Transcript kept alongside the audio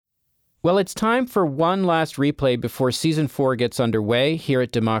Well, it's time for one last replay before Season 4 gets underway here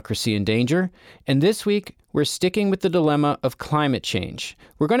at Democracy in Danger. And this week, we're sticking with the dilemma of climate change.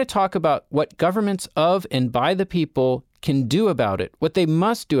 We're going to talk about what governments of and by the people can do about it, what they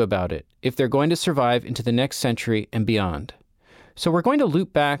must do about it if they're going to survive into the next century and beyond. So we're going to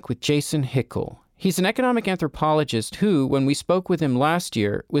loop back with Jason Hickel. He's an economic anthropologist who, when we spoke with him last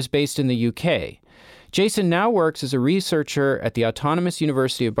year, was based in the UK. Jason now works as a researcher at the Autonomous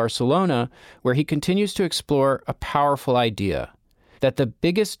University of Barcelona, where he continues to explore a powerful idea, that the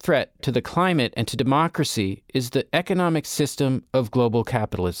biggest threat to the climate and to democracy is the economic system of global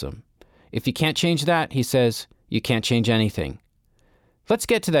capitalism. If you can't change that, he says, you can't change anything. Let's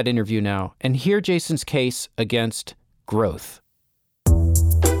get to that interview now and hear Jason's case against growth.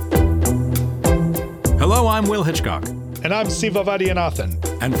 Hello, I'm Will Hitchcock. And I'm Siva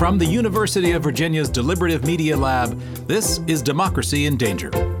Vaidyanathan. And from the University of Virginia's Deliberative Media Lab, this is Democracy in Danger.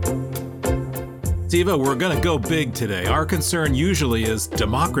 Siva, we're going to go big today. Our concern usually is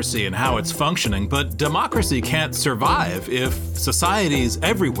democracy and how it's functioning, but democracy can't survive if societies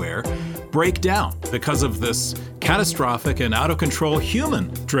everywhere break down because of this catastrophic and out-of-control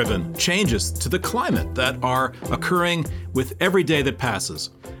human-driven changes to the climate that are occurring with every day that passes.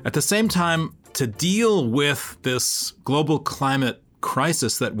 At the same time, to deal with this global climate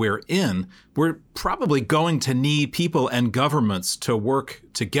crisis that we're in, we're probably going to need people and governments to work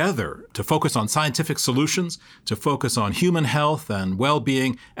together, to focus on scientific solutions, to focus on human health and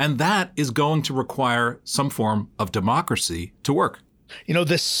well-being, and that is going to require some form of democracy to work. You know,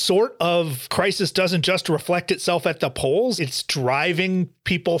 this sort of crisis doesn't just reflect itself at the poles. It's driving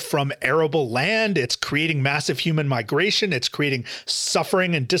people from arable land. It's creating massive human migration. It's creating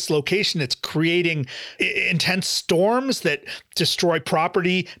suffering and dislocation. It's creating intense storms that destroy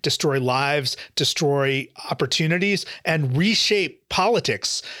property, destroy lives, destroy opportunities, and reshape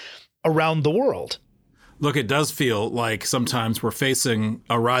politics around the world. Look, it does feel like sometimes we're facing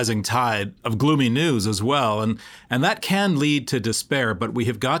a rising tide of gloomy news as well, and that can lead to despair, but we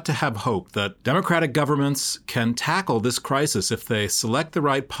have got to have hope that democratic governments can tackle this crisis if they select the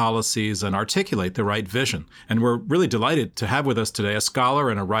right policies and articulate the right vision. And we're really delighted to have with us today a scholar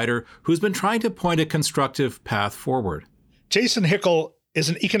and a writer who's been trying to point a constructive path forward. Jason Hickel is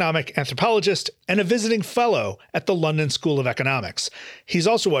an economic anthropologist and a visiting fellow at the London School of Economics. He's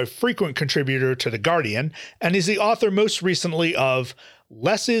also a frequent contributor to The Guardian, and is the author most recently of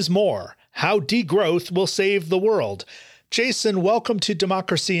Less is More: How Degrowth Will Save the World. Jason, welcome to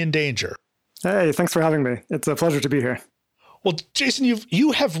Democracy in Danger. Hey, thanks for having me. It's a pleasure to be here. Well, Jason,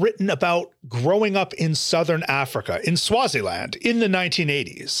 you have written about growing up in southern Africa, in Swaziland, in the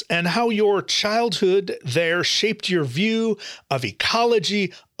 1980s, and how your childhood there shaped your view of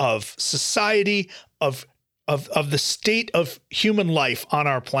ecology, of society, of the state of human life on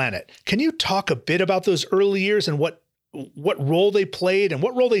our planet. Can you talk a bit about those early years and what role they played and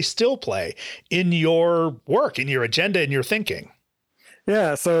what role they still play in your work, in your agenda, in your thinking?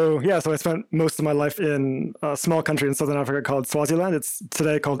 So I spent most of my life in a small country in southern Africa called Swaziland. It's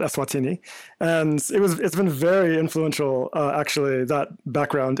today called Eswatini, and it's been very influential, actually, that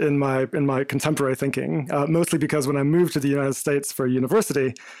background in my contemporary thinking. Mostly because when I moved to the United States for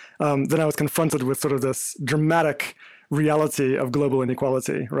university, then I was confronted with sort of this dramatic reality of global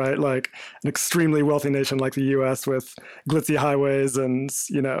inequality, right? Like an extremely wealthy nation like the US with glitzy highways and,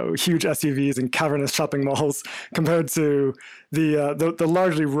 huge SUVs and cavernous shopping malls compared to the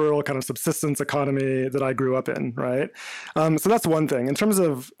largely rural kind of subsistence economy that I grew up in, right? So that's one thing. In terms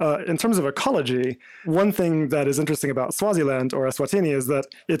of ecology, one thing that is interesting about Swaziland or Eswatini is that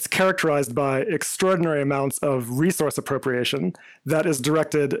it's characterized by extraordinary amounts of resource appropriation that is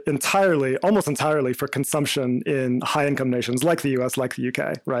directed almost entirely for consumption in high-income nations like the US, like the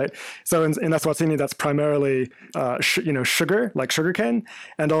UK, right? So in Eswatini, that's primarily sugar, like sugarcane,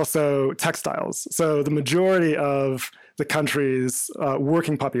 and also textiles. So the majority of the country's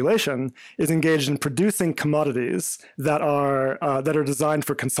working population is engaged in producing commodities that are designed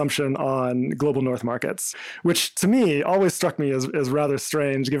for consumption on global north markets, which to me always struck me as rather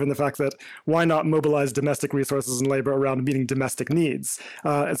strange, given the fact that why not mobilize domestic resources and labor around meeting domestic needs?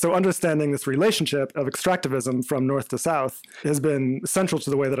 And so understanding this relationship of extractivism from north to south has been central to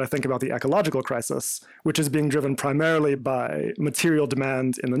the way that I think about the ecological crisis, which is being driven primarily by material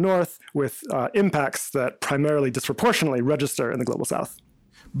demand in the north with impacts that primarily disproportionately register in the global south.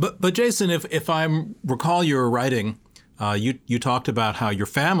 But Jason, if I recall your writing, you talked about how your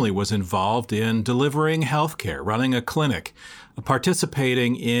family was involved in delivering healthcare, running a clinic,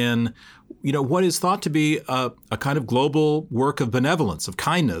 participating in what is thought to be a kind of global work of benevolence, of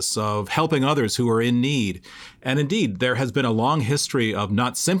kindness, of helping others who are in need. And indeed, there has been a long history of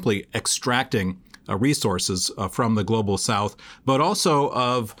not simply extracting resources from the global south, but also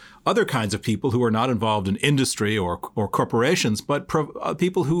of other kinds of people who are not involved in industry or corporations, but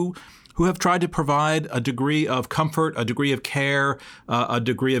people who have tried to provide a degree of comfort, a degree of care, a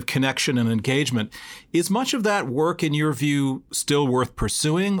degree of connection and engagement. Is much of that work, in your view, still worth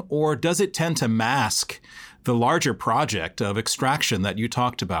pursuing, or does it tend to mask the larger project of extraction that you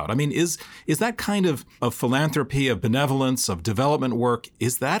talked about? I mean, is that kind of philanthropy, of benevolence, of development work,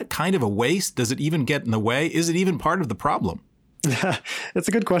 is that kind of a waste? Does it even get in the way? Is it even part of the problem? It's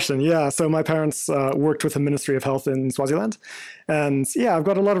a good question. Yeah. So my parents worked with the Ministry of Health in Swaziland. And yeah, I've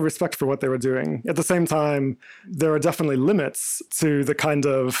got a lot of respect for what they were doing. At the same time, there are definitely limits to the kind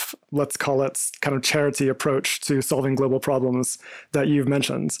of, let's call it, kind of charity approach to solving global problems that you've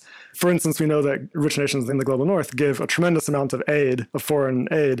mentioned. For instance, we know that rich nations in the global north give a tremendous amount of aid, of foreign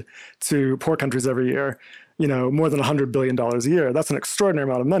aid, to poor countries every year, more than $100 billion a year. That's an extraordinary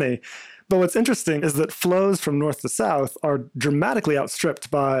amount of money. But what's interesting is that flows from north to south are dramatically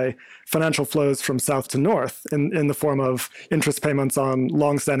outstripped by financial flows from south to north in the form of interest payments on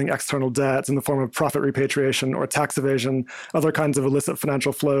longstanding external debts, in the form of profit repatriation or tax evasion, other kinds of illicit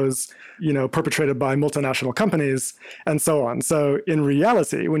financial flows, perpetrated by multinational companies, and so on. So in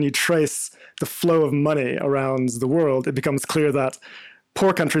reality, when you trace the flow of money around the world, it becomes clear that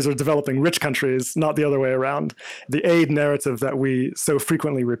poor countries are developing rich countries, not the other way around. The aid narrative that we so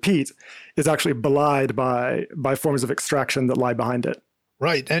frequently repeat is actually belied by forms of extraction that lie behind it.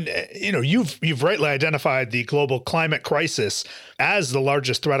 Right. And, you've rightly identified the global climate crisis as the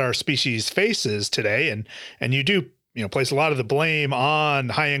largest threat our species faces today. And you do, place a lot of the blame on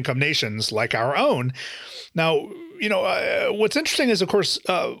high income nations like our own. Now, what's interesting is, of course,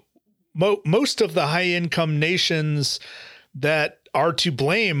 most of the high income nations that are to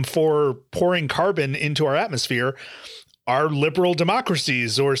blame for pouring carbon into our atmosphere are liberal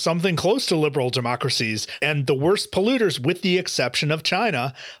democracies or something close to liberal democracies. And the worst polluters, with the exception of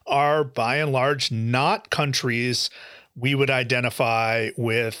China, are by and large not countries we would identify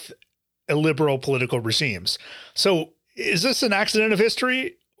with illiberal political regimes. So is this an accident of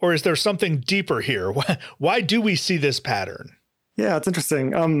history, or is there something deeper here? Why do we see this pattern? Yeah, it's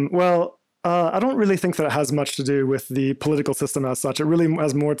interesting. I don't really think that it has much to do with the political system as such. It really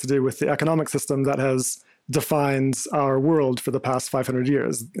has more to do with the economic system that has defined our world for the past 500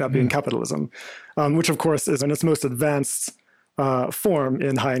 years, that being capitalism, which of course is in its most advanced form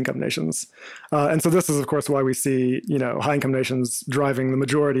in high-income nations. And so this is, of course, why we see, high-income nations driving the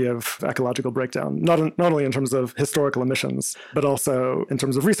majority of ecological breakdown, not only in terms of historical emissions, but also in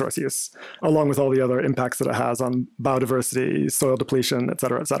terms of resource use, along with all the other impacts that it has on biodiversity, soil depletion, et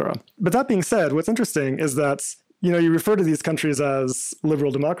cetera, et cetera. But that being said, what's interesting is that you refer to these countries as liberal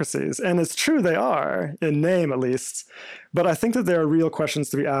democracies, and it's true they are, in name at least, but I think that there are real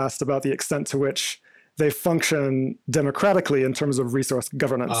questions to be asked about the extent to which they function democratically in terms of resource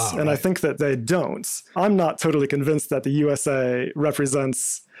governance. And I think that they don't. I'm not totally convinced that the USA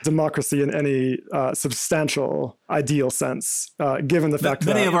represents democracy in any substantial, ideal sense, given the fact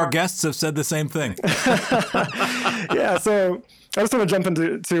that many of our guests have said the same thing. Yeah, so I just want to jump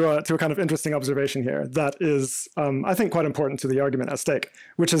into a kind of interesting observation here that is, I think, quite important to the argument at stake,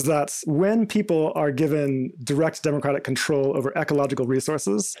 which is that when people are given direct democratic control over ecological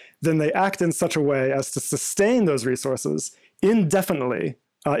resources, then they act in such a way as to sustain those resources indefinitely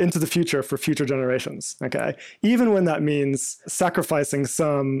into the future for future generations, okay? Even when that means sacrificing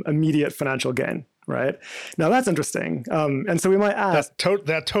some immediate financial gain, right? Now, that's interesting. And so we might ask...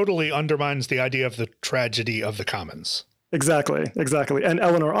 That totally undermines the idea of the tragedy of the commons. Exactly. And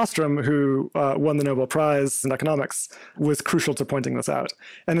Elinor Ostrom, who won the Nobel Prize in economics, was crucial to pointing this out.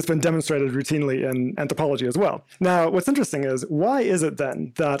 And it's been demonstrated routinely in anthropology as well. Now, what's interesting is, why is it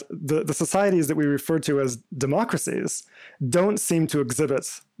then that the societies that we refer to as democracies don't seem to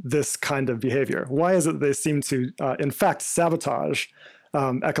exhibit this kind of behavior? Why is it they seem to, in fact, sabotage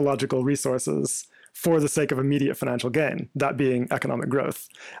ecological resources for the sake of immediate financial gain, that being economic growth?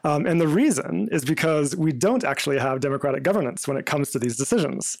 And the reason is because we don't actually have democratic governance when it comes to these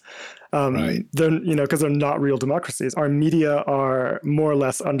decisions. Right. Because they're not real democracies. Our media are more or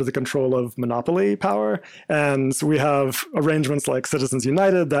less under the control of monopoly power. And we have arrangements like Citizens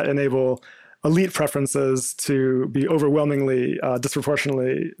United that enable elite preferences to be overwhelmingly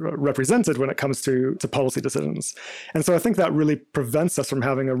disproportionately represented when it comes to policy decisions. And so I think that really prevents us from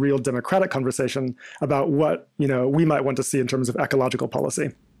having a real democratic conversation about what we might want to see in terms of ecological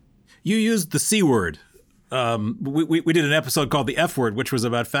policy. You used the C word we did an episode called The F Word, which was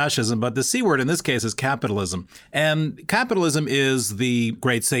about fascism, but the C word in this case is capitalism. And capitalism is the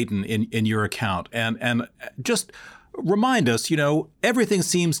great Satan in your account. And just remind us, everything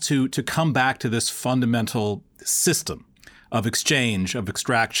seems to come back to this fundamental system of exchange, of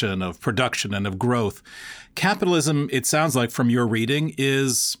extraction, of production, and of growth. Capitalism, it sounds like from your reading,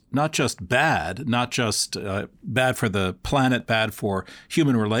 is not just bad, not just bad for the planet, bad for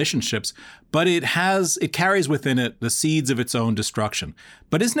human relationships, but it carries within it the seeds of its own destruction.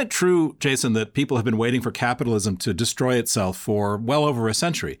 But isn't it true, Jason, that people have been waiting for capitalism to destroy itself for well over a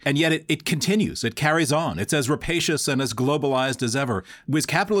century? And yet it continues, it carries on. It's as rapacious and as globalized as ever. Was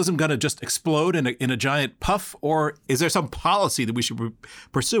capitalism going to just explode in a giant puff, or is there some policy that we should be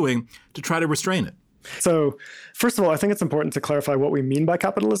pursuing to try to restrain it? So, first of all, I think it's important to clarify what we mean by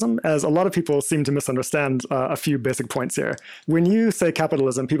capitalism, as a lot of people seem to misunderstand a few basic points here. When you say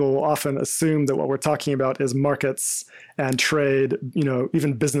capitalism, people will often assume that what we're talking about is markets and trade,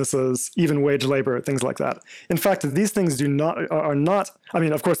 even businesses, even wage labor, things like that. In fact, these things are not,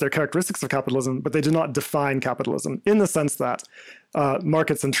 of course, they're characteristics of capitalism, but they do not define capitalism in the sense that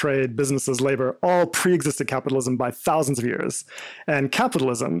markets and trade, businesses, labor, all pre-existed capitalism by thousands of years. And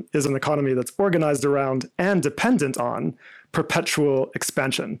capitalism is an economy that's organized around and dependent on perpetual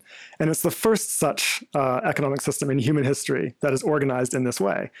expansion. And it's the first such economic system in human history that is organized in this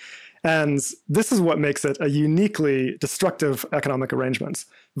way. And this is what makes it a uniquely destructive economic arrangement.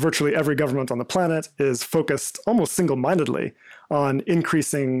 Virtually every government on the planet is focused almost single-mindedly on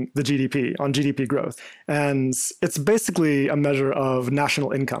increasing the GDP, on GDP growth. And it's basically a measure of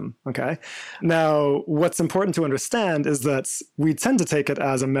national income, okay? Now, what's important to understand is that we tend to take it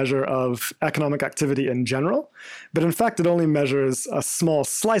as a measure of economic activity in general, but in fact, it only measures a small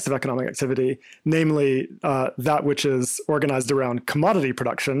slice of economic activity, namely that which is organized around commodity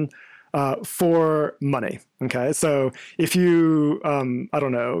production, for money. Okay, so if you,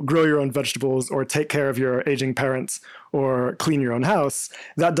 grow your own vegetables or take care of your aging parents or clean your own house,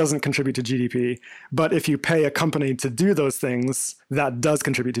 that doesn't contribute to GDP. But if you pay a company to do those things, that does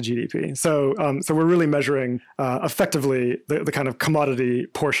contribute to GDP. So we're really measuring effectively the kind of commodity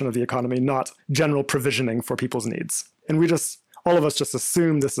portion of the economy, not general provisioning for people's needs. And all of us just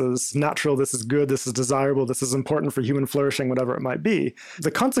assume this is natural, this is good, this is desirable, this is important for human flourishing, whatever it might be.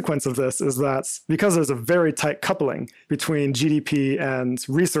 The consequence of this is that because there's a very tight coupling between GDP and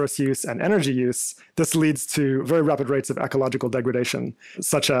resource use and energy use, this leads to very rapid rates of ecological degradation,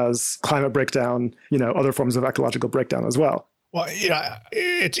 such as climate breakdown, other forms of ecological breakdown as well. Well,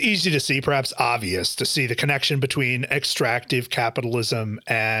 it's easy to see, perhaps obvious to see the connection between extractive capitalism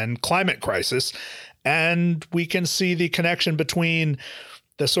and climate crisis. And we can see the connection between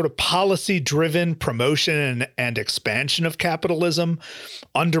the sort of policy-driven promotion and expansion of capitalism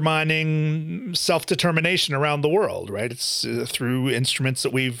undermining self-determination around the world, right? It's through instruments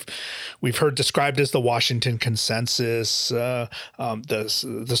that we've heard described as the Washington Consensus, the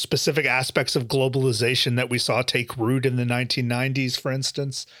specific aspects of globalization that we saw take root in the 1990s, for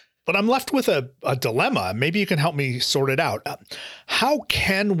instance. But I'm left with a dilemma. Maybe you can help me sort it out. How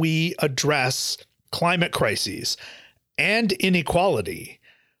can we address climate crises and inequality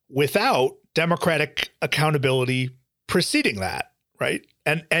without democratic accountability preceding that, right?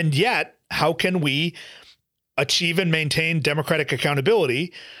 And yet, how can we achieve and maintain democratic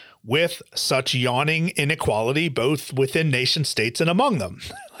accountability with such yawning inequality, both within nation states and among them?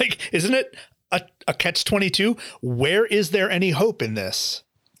 Isn't it a catch-22? Where is there any hope in this?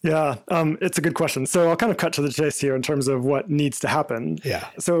 Yeah, it's a good question. So I'll kind of cut to the chase here in terms of what needs to happen. Yeah.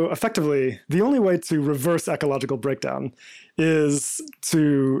 So effectively, the only way to reverse ecological breakdown is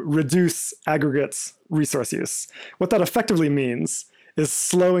to reduce aggregate resource use. What that effectively means is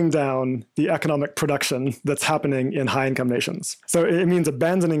slowing down the economic production that's happening in high-income nations. So it means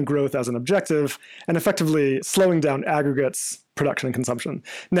abandoning growth as an objective and effectively slowing down aggregates production and consumption.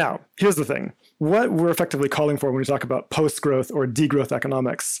 Now, here's the thing. What we're effectively calling for when we talk about post-growth or degrowth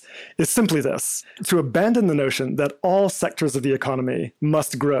economics is simply this: to abandon the notion that all sectors of the economy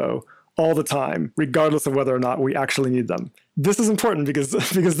must grow all the time, regardless of whether or not we actually need them. This is important because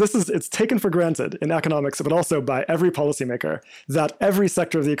it's taken for granted in economics, but also by every policymaker, that every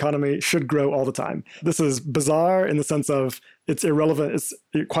sector of the economy should grow all the time. This is bizarre in the sense of it's irrelevant. It's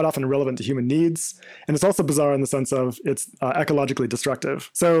quite often irrelevant to human needs. And it's also bizarre in the sense of it's ecologically destructive.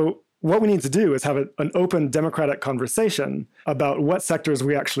 So what we need to do is have an open democratic conversation about what sectors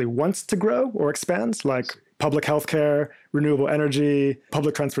we actually want to grow or expand, like public healthcare, renewable energy,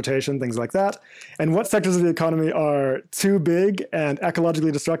 public transportation, things like that, and what sectors of the economy are too big and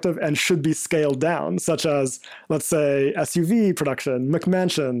ecologically destructive and should be scaled down, such as, let's say, SUV production,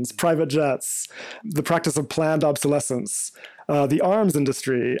 McMansions, private jets, the practice of planned obsolescence, the arms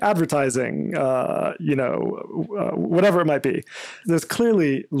industry, advertising, whatever it might be. There's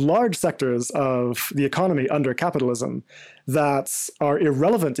clearly large sectors of the economy under capitalism that are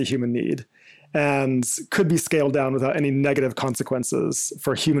irrelevant to human need and could be scaled down without any negative consequences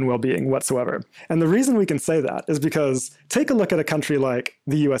for human well-being whatsoever. And the reason we can say that is because take a look at a country like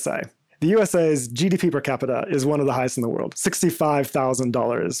the USA. The USA's GDP per capita is one of the highest in the world,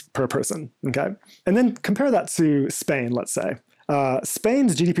 $65,000 per person, okay? And then compare that to Spain, let's say.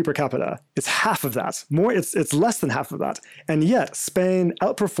 Spain's GDP per capita is half of that. It's less than half of that. And yet Spain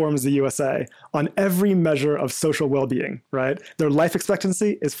outperforms the USA on every measure of social well-being, right? Their life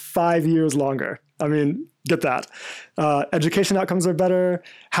expectancy is 5 years longer. I mean, get that. Education outcomes are better.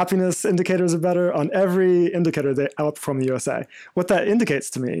 Happiness indicators are better. On every indicator, they outperform the USA. What that indicates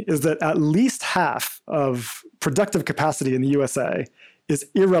to me is that at least half of productive capacity in the USA is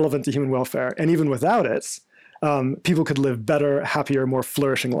irrelevant to human welfare. And even without it, people could live better, happier, more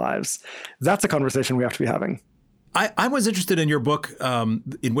flourishing lives. That's a conversation we have to be having. I was interested in your book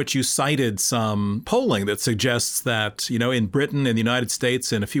in which you cited some polling that suggests that, in Britain, in the United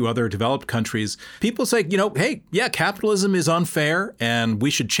States, and a few other developed countries, people say, hey, yeah, capitalism is unfair and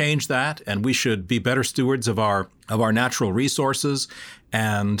we should change that and we should be better stewards of our natural resources,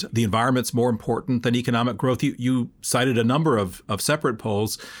 and the environment's more important than economic growth. You cited a number of separate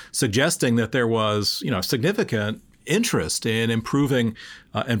polls suggesting that there was, significant interest in improving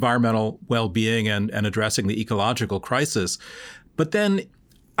environmental well-being and addressing the ecological crisis. But then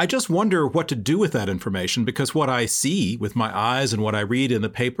I just wonder what to do with that information, because what I see with my eyes and what I read in the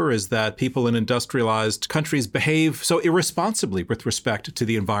paper is that people in industrialized countries behave so irresponsibly with respect to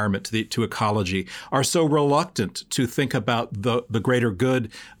the environment, to ecology, are so reluctant to think about the greater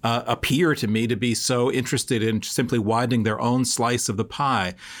good, appear to me to be so interested in simply widening their own slice of the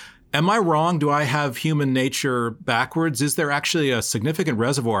pie. Am I wrong? Do I have human nature backwards? Is there actually a significant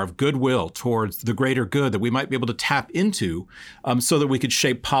reservoir of goodwill towards the greater good that we might be able to tap into so that we could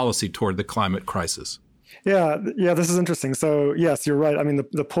shape policy toward the climate crisis? Yeah, this is interesting. So yes, you're right. I mean,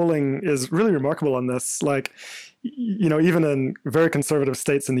 the polling is really remarkable on this. Like, even in very conservative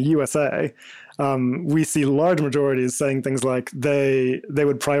states in the USA, we see large majorities saying things like they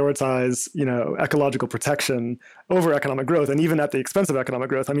would prioritize, ecological protection over economic growth, and even at the expense of economic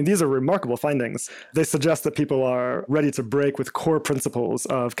growth. I mean, these are remarkable findings. They suggest that people are ready to break with core principles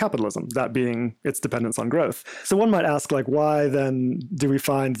of capitalism, that being its dependence on growth. So one might ask, why then do we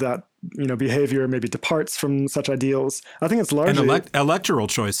find that behavior maybe departs from such ideals? I think it's largely electoral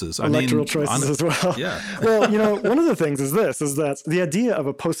choices. Electoral choices as well. Yeah. Well, one of the things is that the idea of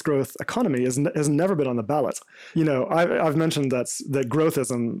a post-growth economy has never been on the ballot. I've mentioned that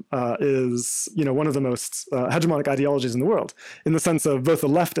growthism is one of the most hegemonic ideologies in the world, in the sense of both the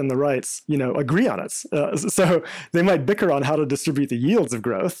left and the right agree on it. So they might bicker on how to distribute the yields of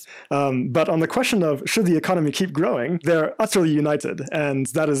growth, but on the question of should the economy keep growing, they're utterly united, and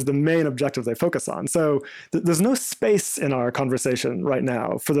that is the main objective they focus on. So there's no space in our conversation right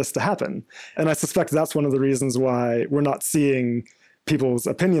now for this to happen, and I suspect that's one of the reasons why we're not seeing people's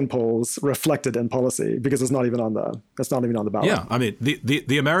opinion polls reflected in policy, because it's not even on the ballot. Yeah, I mean,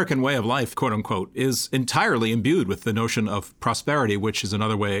 the American way of life, quote unquote, is entirely imbued with the notion of prosperity, which is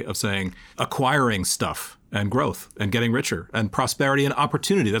another way of saying acquiring stuff and growth and getting richer, and prosperity and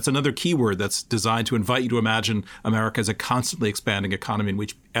opportunity. That's another key word that's designed to invite you to imagine America as a constantly expanding economy in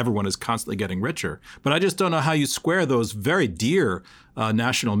which everyone is constantly getting richer. But I just don't know how you square those very dear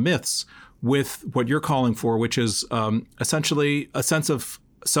national myths with what you're calling for, which is essentially a sense of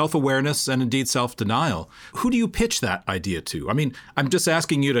self-awareness and indeed self-denial. Who do you pitch that idea to? I mean, I'm just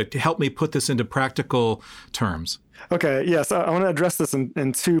asking you to help me put this into practical terms. Okay, yes, I want to address this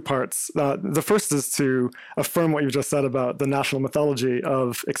in two parts. The first is to affirm what you just said about the national mythology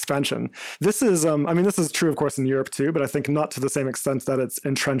of expansion. This is, this is true, of course, in Europe too, but I think not to the same extent that it's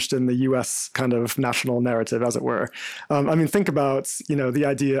entrenched in the US kind of national narrative, as it were. Think about, the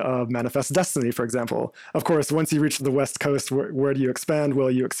idea of manifest destiny, for example. Of course, once you reach the West Coast, where do you expand?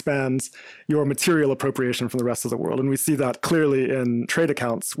 Well, you expand your material appropriation from the rest of the world. And we see that clearly in trade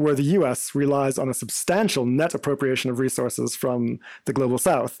accounts, where the US relies on a substantial net appropriation repatriation of resources from the global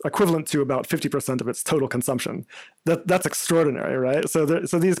south, equivalent to about 50% of its total consumption. That's extraordinary, right? So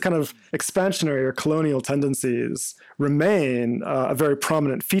these kind of expansionary or colonial tendencies remain a very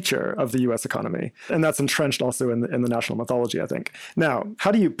prominent feature of the U.S. economy. And that's entrenched also in the national mythology, I think. Now,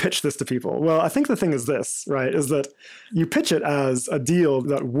 how do you pitch this to people? Well, I think the thing is this, right, is that you pitch it as a deal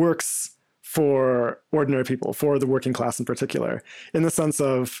that works for ordinary people, for the working class in particular, in the sense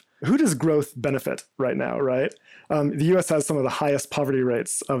of who does growth benefit right now, right? The US has some of the highest poverty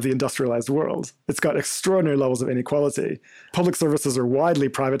rates of the industrialized world. It's got extraordinary levels of inequality. Public services are widely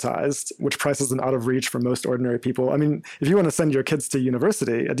privatized, which prices them out of reach for most ordinary people. I mean, if you want to send your kids to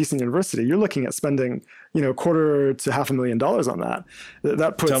university, a decent university, you're looking at spending, $250,000 to $500,000 on that.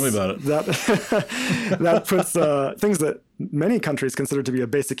 That puts, Tell me about it. That puts things that many countries consider to be a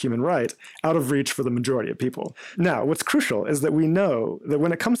basic human right out of reach for the majority of people. Now, what's crucial is that we know that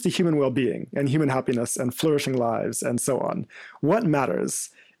when it comes to human well-being and human happiness and flourishing lives and so on, what matters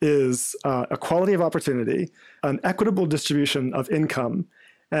is equality of opportunity, an equitable distribution of income,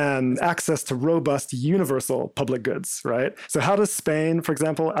 and access to robust universal public goods, right? So how does Spain, for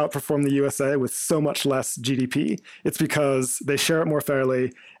example, outperform the USA with so much less GDP? It's because they share it more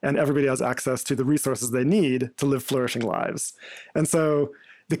fairly and everybody has access to the resources they need to live flourishing lives. And so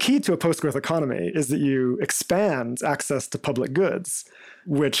the key to a post-growth economy is that you expand access to public goods,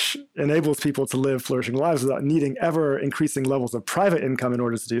 which enables people to live flourishing lives without needing ever increasing levels of private income in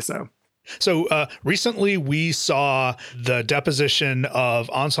order to do so. So recently we saw the deposition of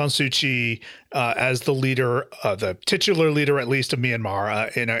Aung San Suu Kyi as the leader, the titular leader at least of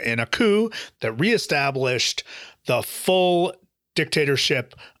Myanmar, in a coup that reestablished the full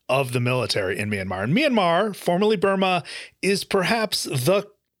dictatorship of the military in Myanmar. And Myanmar, formerly Burma, is perhaps the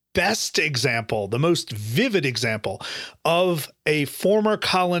best example, the most vivid example of a former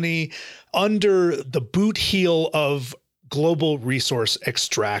colony under the boot heel of global resource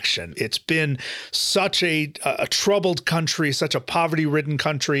extraction. It's been such a troubled country, such a poverty-ridden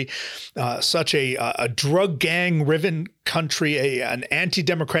country, such a drug gang-riven country, an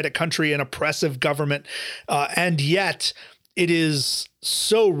anti-democratic country, an oppressive government, and yet it is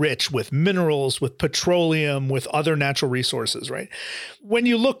so rich with minerals, with petroleum, with other natural resources, right? When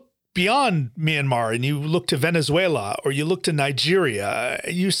you look beyond Myanmar and you look to Venezuela or you look to Nigeria,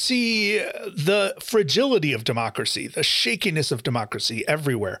 you see the fragility of democracy, the shakiness of democracy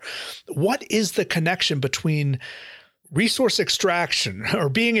everywhere. What is the connection between resource extraction or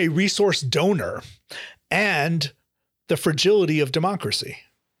being a resource donor and the fragility of democracy?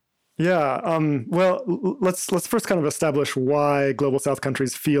 Yeah, well, let's first kind of establish why Global South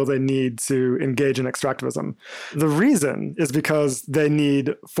countries feel they need to engage in extractivism. The reason is because they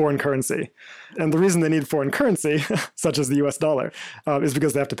need foreign currency. And the reason they need foreign currency, such as the US dollar, is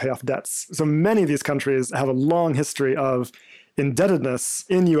because they have to pay off debts. So many of these countries have a long history of indebtedness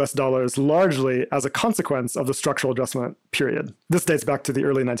in US dollars, largely as a consequence of the structural adjustment period. This dates back to the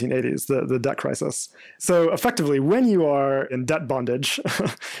early 1980s, the debt crisis. So effectively, when you are in debt bondage,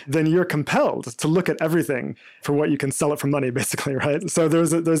 then you're compelled to look at everything for what you can sell it for money, basically, right? So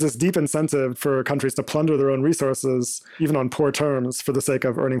there's this deep incentive for countries to plunder their own resources, even on poor terms, for the sake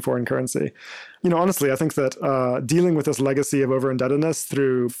of earning foreign currency. Honestly, I think that dealing with this legacy of over-indebtedness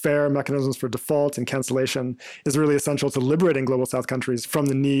through fair mechanisms for default and cancellation is really essential to liberating Global South countries from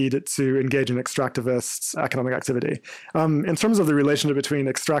the need to engage in extractivist economic activity. In terms of the relationship between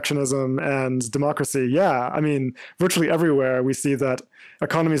extractionism and democracy, yeah, I mean, virtually everywhere we see that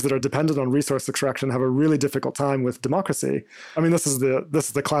economies that are dependent on resource extraction have a really difficult time with democracy. I mean, this is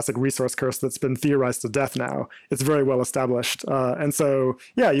the classic resource curse that's been theorized to death now. It's very well established. And so,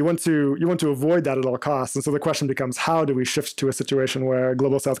 yeah, you want to avoid that at all costs. And so the question becomes, how do we shift to a situation where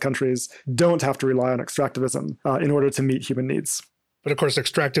Global South countries don't have to rely on extractivism in order to meet human needs? But of course,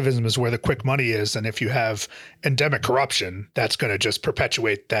 extractivism is where the quick money is. And if you have endemic corruption, that's going to just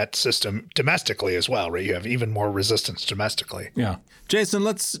perpetuate that system domestically as well, right? You have even more resistance domestically. Yeah. Jason,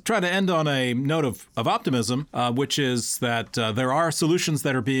 let's try to end on a note of optimism, which is that there are solutions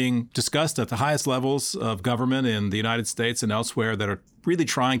that are being discussed at the highest levels of government in the United States and elsewhere that are really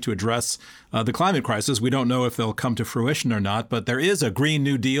trying to address the climate crisis. We don't know if they'll come to fruition or not, but there is a Green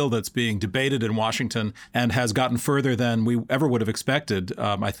New Deal that's being debated in Washington and has gotten further than we ever would have expected,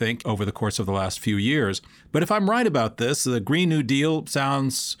 I think, over the course of the last few years. But if I'm right about this, the Green New Deal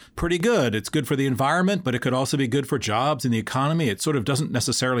sounds pretty good. It's good for the environment, but it could also be good for jobs and the economy. It sort of doesn't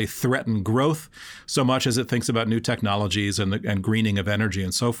necessarily threaten growth so much as it thinks about new technologies and greening of energy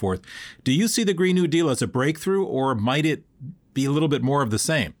and so forth. Do you see the Green New Deal as a breakthrough, or might it be a little bit more of the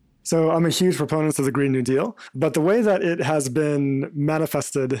same? So I'm a huge proponent of the Green New Deal, but the way that it has been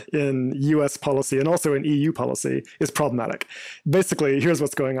manifested in US policy and also in EU policy is problematic. Basically, here's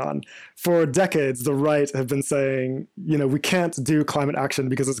what's going on. For decades, the right have been saying, we can't do climate action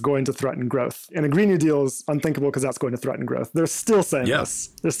because it's going to threaten growth. And a Green New Deal is unthinkable because that's going to threaten growth. They're still saying this.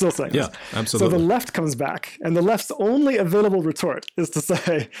 They're still saying this. Yeah, absolutely. So the left comes back, and the left's only available retort is to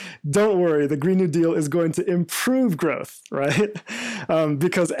say, don't worry, the Green New Deal is going to improve growth, right?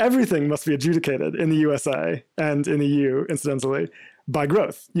 Because everything must be adjudicated in the USA and in the EU, incidentally, by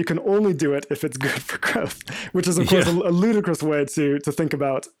growth. You can only do it if it's good for growth, which is, of course, a ludicrous way to think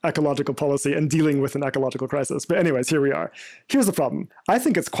about ecological policy and dealing with an ecological crisis. But anyways, here we are. Here's the problem. I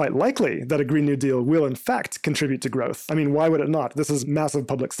think it's quite likely that a Green New Deal will, in fact, contribute to growth. I mean, why would it not? This is massive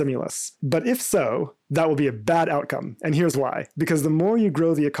public stimulus. But if so, that will be a bad outcome. And here's why. Because the more you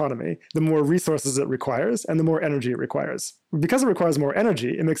grow the economy, the more resources it requires and the more energy it requires. Because it requires more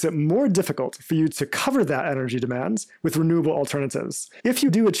energy, it makes it more difficult for you to cover that energy demand with renewable alternatives. If you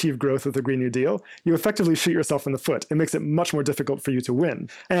do achieve growth with the Green New Deal, you effectively shoot yourself in the foot. It makes it much more difficult for you to win.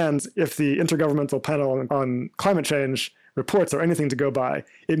 And if the Intergovernmental Panel on Climate Change reports are anything to go by,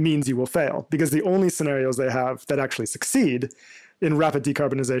 it means you will fail. Because the only scenarios they have that actually succeed in rapid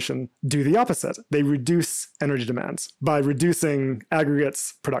decarbonization do the opposite. They reduce energy demands by reducing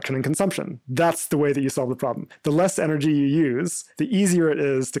aggregates, production, and consumption. That's the way that you solve the problem. The less energy you use, the easier it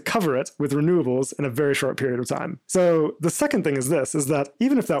is to cover it with renewables in a very short period of time. So the second thing is that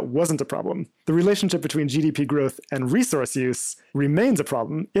even if that wasn't a problem, the relationship between GDP growth and resource use remains a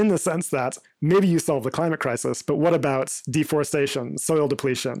problem in the sense that maybe you solve the climate crisis, but what about deforestation, soil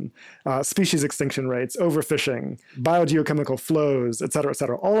depletion, species extinction rates, overfishing, biogeochemical flows, et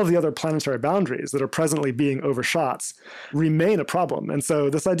cetera, all of the other planetary boundaries that are presently being overshot remain a problem. And so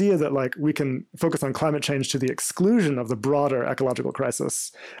this idea that we can focus on climate change to the exclusion of the broader ecological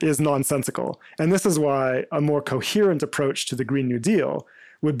crisis is nonsensical. And this is why a more coherent approach to the Green New Deal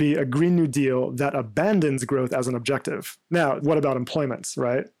would be a Green New Deal that abandons growth as an objective. Now, what about employment,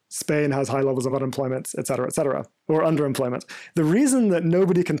 right? Spain has high levels of unemployment, et cetera, or underemployment. The reason that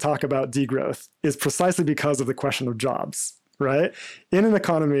nobody can talk about degrowth is precisely because of the question of jobs, right? In an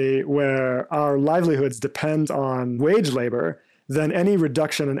economy where our livelihoods depend on wage labor, then any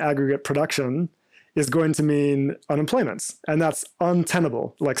reduction in aggregate production is going to mean unemployment. And that's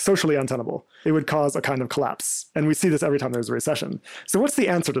untenable, socially untenable. It would cause a kind of collapse. And we see this every time there's a recession. So what's the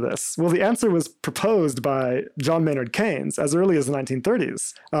answer to this? Well, the answer was proposed by John Maynard Keynes as early as the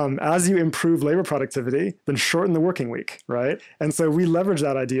 1930s. As you improve labor productivity, then shorten the working week, right? And so we leverage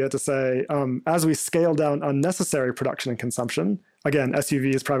that idea to say, as we scale down unnecessary production and consumption, again,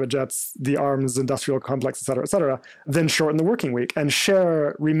 SUVs, private jets, the arms industrial complex, et cetera, then shorten the working week and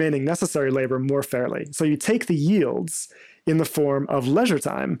share remaining necessary labor more fairly. So you take the yields in the form of leisure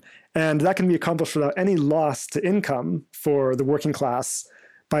time, and that can be accomplished without any loss to income for the working class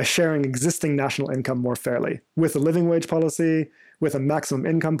by sharing existing national income more fairly with a living wage policy, with a maximum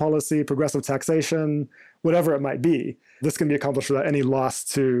income policy, progressive taxation, whatever it might be. This can be accomplished without any loss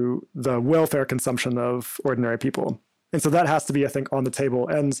to the welfare consumption of ordinary people. And so that has to be, I think, on the table.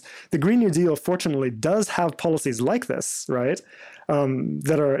 And the Green New Deal, fortunately, does have policies like this, right,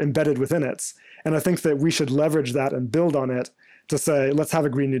 that are embedded within it. And I think that we should leverage that and build on it to say, let's have a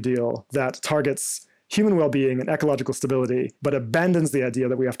Green New Deal that targets human well-being and ecological stability, but abandons the idea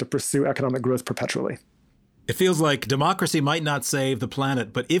that we have to pursue economic growth perpetually. It feels like democracy might not save the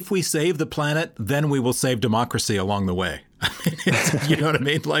planet, but if we save the planet, then we will save democracy along the way. You know what I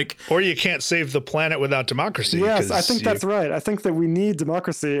mean? Or you can't save the planet without democracy. Yes, I think that's right. I think that we need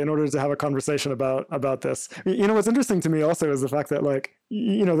democracy in order to have a conversation about this. What's interesting to me also is the fact that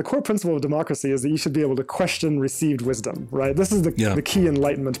the core principle of democracy is that you should be able to question received wisdom, right? This is the key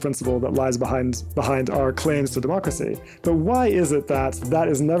Enlightenment principle that lies behind our claims to democracy. But why is it that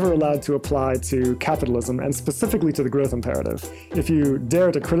is never allowed to apply to capitalism and specifically to the growth imperative? If you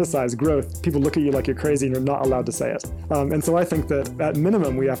dare to criticize growth, people look at you like you're crazy and you're not allowed to say it. And so I think that at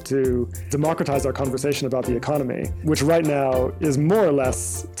minimum, we have to democratize our conversation about the economy, which right now is more or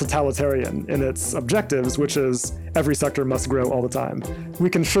less totalitarian in its objectives, which is every sector must grow all the time. We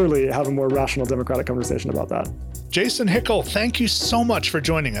can surely have a more rational democratic conversation about that. Jason Hickel, thank you so much for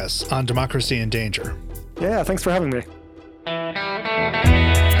joining us on Democracy in Danger. Yeah, thanks for having me.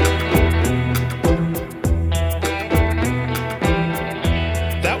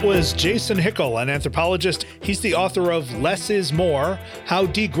 That was Jason Hickel, an anthropologist. He's the author of Less is More: How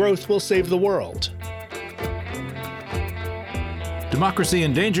Degrowth Will Save the World. Democracy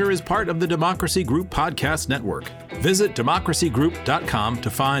in Danger is part of the Democracy Group podcast network. Visit democracygroup.com to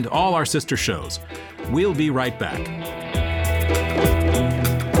find all our sister shows. We'll be right back.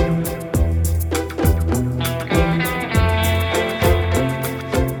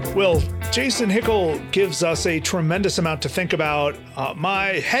 Well, Jason Hickel gives us a tremendous amount to think about. My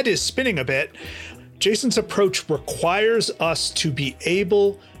head is spinning a bit. Jason's approach requires us to be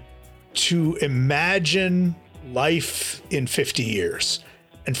able to imagine life in 50 years.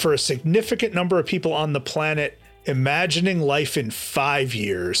 And for a significant number of people on the planet, imagining life in 5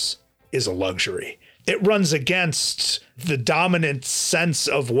 years is a luxury. It runs against the dominant sense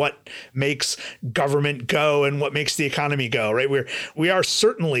of what makes government go and what makes the economy go, right? We are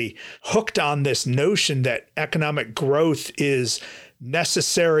certainly hooked on this notion that economic growth is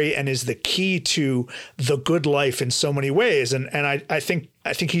necessary and is the key to the good life in so many ways. And I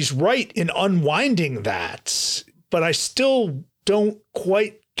think he's right in unwinding that, but I still don't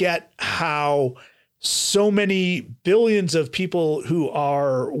quite get how so many billions of people who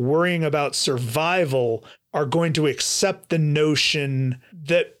are worrying about survival are going to accept the notion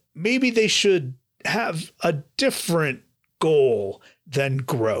that maybe they should have a different goal than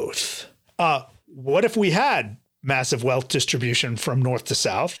growth. What if we had massive wealth distribution from north to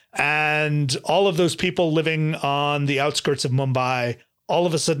south and all of those people living on the outskirts of Mumbai all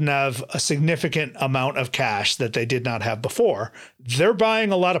of a sudden have a significant amount of cash that they did not have before? They're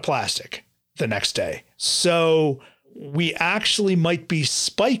buying a lot of plastic the next day. So we actually might be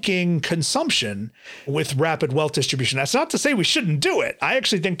spiking consumption with rapid wealth distribution. That's not to say we shouldn't do it. I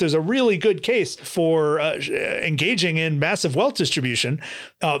actually think there's a really good case for engaging in massive wealth distribution,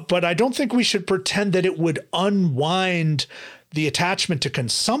 but I don't think we should pretend that it would unwind the attachment to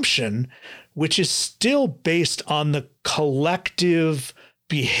consumption, which is still based on the collective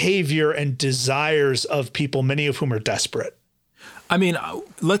behavior and desires of people, many of whom are desperate. I mean,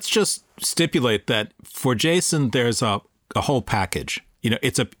 let's just stipulate that for Jason, there's a whole package. You know,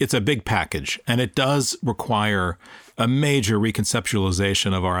 it's a big package, and it does require a major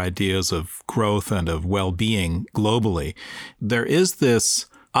reconceptualization of our ideas of growth and of well-being globally. There is this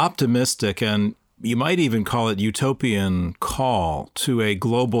optimistic, and you might even call it utopian, call to a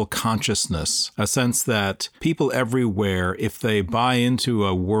global consciousness, a sense that people everywhere, if they buy into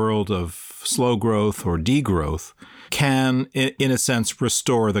a world of slow growth or degrowth, can, in a sense,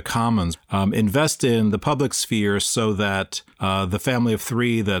 restore the commons, invest in the public sphere so that the family of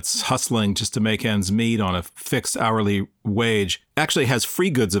three that's hustling just to make ends meet on a fixed hourly wage actually has free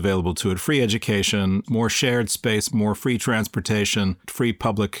goods available to it, free education, more shared space, more free transportation, free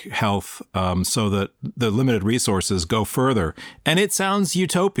public health, so that the limited resources go further. And it sounds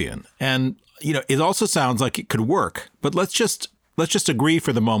utopian. And, you know, it also sounds like it could work. But let's just agree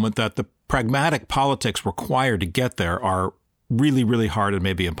for the moment that the pragmatic politics required to get there are really, really hard and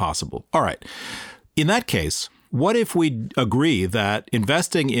maybe impossible. All right. In that case, what if we agree that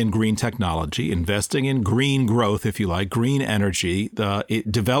investing in green technology, investing in green growth, if you like, green energy,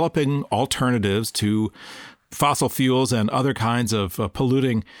 developing alternatives to fossil fuels and other kinds of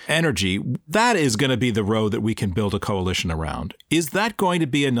polluting energy, that is going to be the road that we can build a coalition around. Is that going to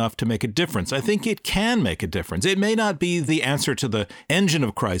be enough to make a difference? I think it can make a difference. It may not be the answer to the engine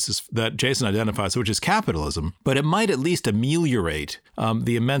of crisis that Jason identifies, which is capitalism, but it might at least ameliorate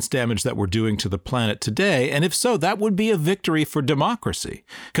the immense damage that we're doing to the planet today. And if so, that would be a victory for democracy,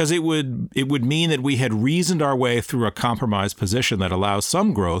 because it would mean that we had reasoned our way through a compromise position that allows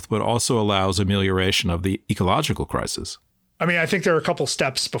some growth, but also allows amelioration of the ecological crisis. I mean, I think there are a couple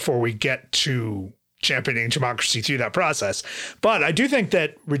steps before we get to championing democracy through that process. But I do think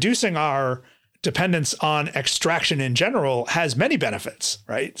that reducing our dependence on extraction in general has many benefits,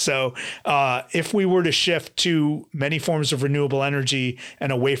 right? So if we were to shift to many forms of renewable energy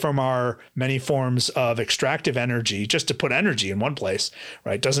and away from our many forms of extractive energy, just to put energy in one place,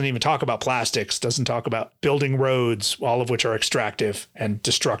 right? Doesn't even talk about plastics, doesn't talk about building roads, all of which are extractive and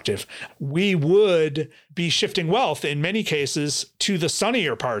destructive. We would be shifting wealth in many cases to the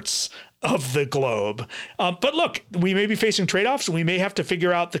sunnier parts of the globe. But look, we may be facing trade-offs. We may have to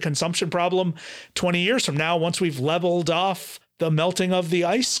figure out the consumption problem 20 years from now once we've leveled off the melting of the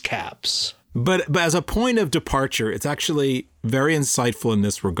ice caps. But as a point of departure, it's actually very insightful in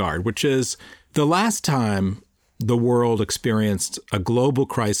this regard, which is the last time the world experienced a global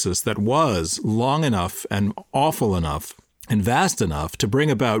crisis that was long enough and awful enough and vast enough to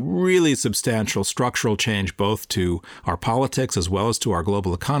bring about really substantial structural change both to our politics as well as to our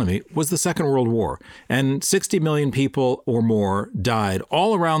global economy was the Second World War. And 60 million people or more died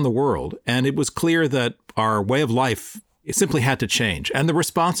all around the world. And it was clear that our way of life It simply had to change. And the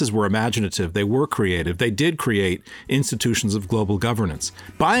responses were imaginative. They were creative. They did create institutions of global governance.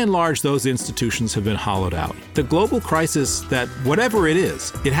 By and large, those institutions have been hollowed out. The global crisis, that whatever it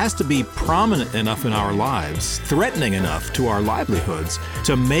is, it has to be prominent enough in our lives, threatening enough to our livelihoods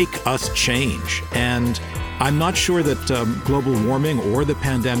to make us change. And I'm not sure that global warming or the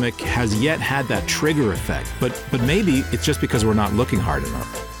pandemic has yet had that trigger effect, but maybe it's just because we're not looking hard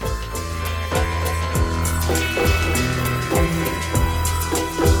enough.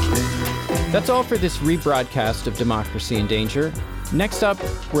 That's all for this rebroadcast of Democracy in Danger. Next up,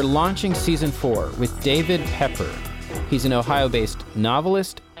 we're launching Season 4 with David Pepper. He's an Ohio-based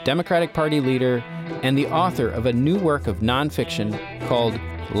novelist, Democratic Party leader, and the author of a new work of nonfiction called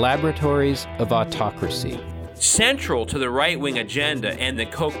Laboratories of Autocracy. Central to the right-wing agenda and the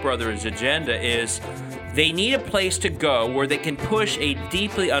Koch brothers' agenda is they need a place to go where they can push a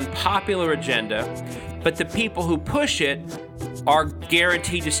deeply unpopular agenda, but the people who push it are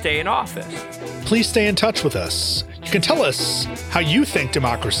guaranteed to stay in office. Please stay in touch with us. You can tell us how you think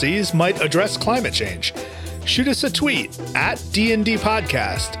democracies might address climate change. Shoot us a tweet at DND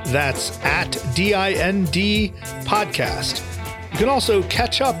Podcast. That's at DIND Podcast. You can also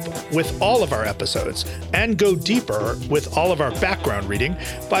catch up with all of our episodes and go deeper with all of our background reading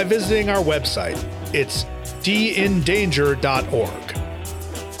by visiting our website. It's dindanger.org.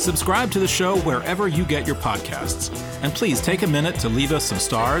 Subscribe to the show wherever you get your podcasts. And please take a minute to leave us some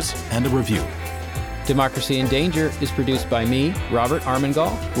stars and a review. Democracy in Danger is produced by me, Robert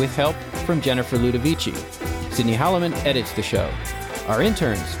Armengol, with help from Jennifer Ludovici. Sydney Holloman edits the show. Our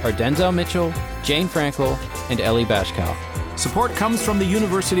interns are Denzel Mitchell, Jane Frankel, and Ellie Bashkow. Support comes from the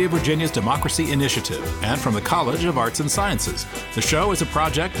University of Virginia's Democracy Initiative and from the College of Arts and Sciences. The show is a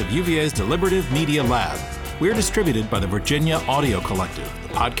project of UVA's Deliberative Media Lab. We're distributed by the Virginia Audio Collective, the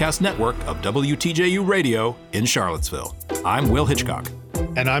podcast network of WTJU Radio in Charlottesville. I'm Will Hitchcock.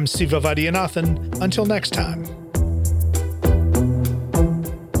 And I'm Siva Vaidyanathan. Until next time.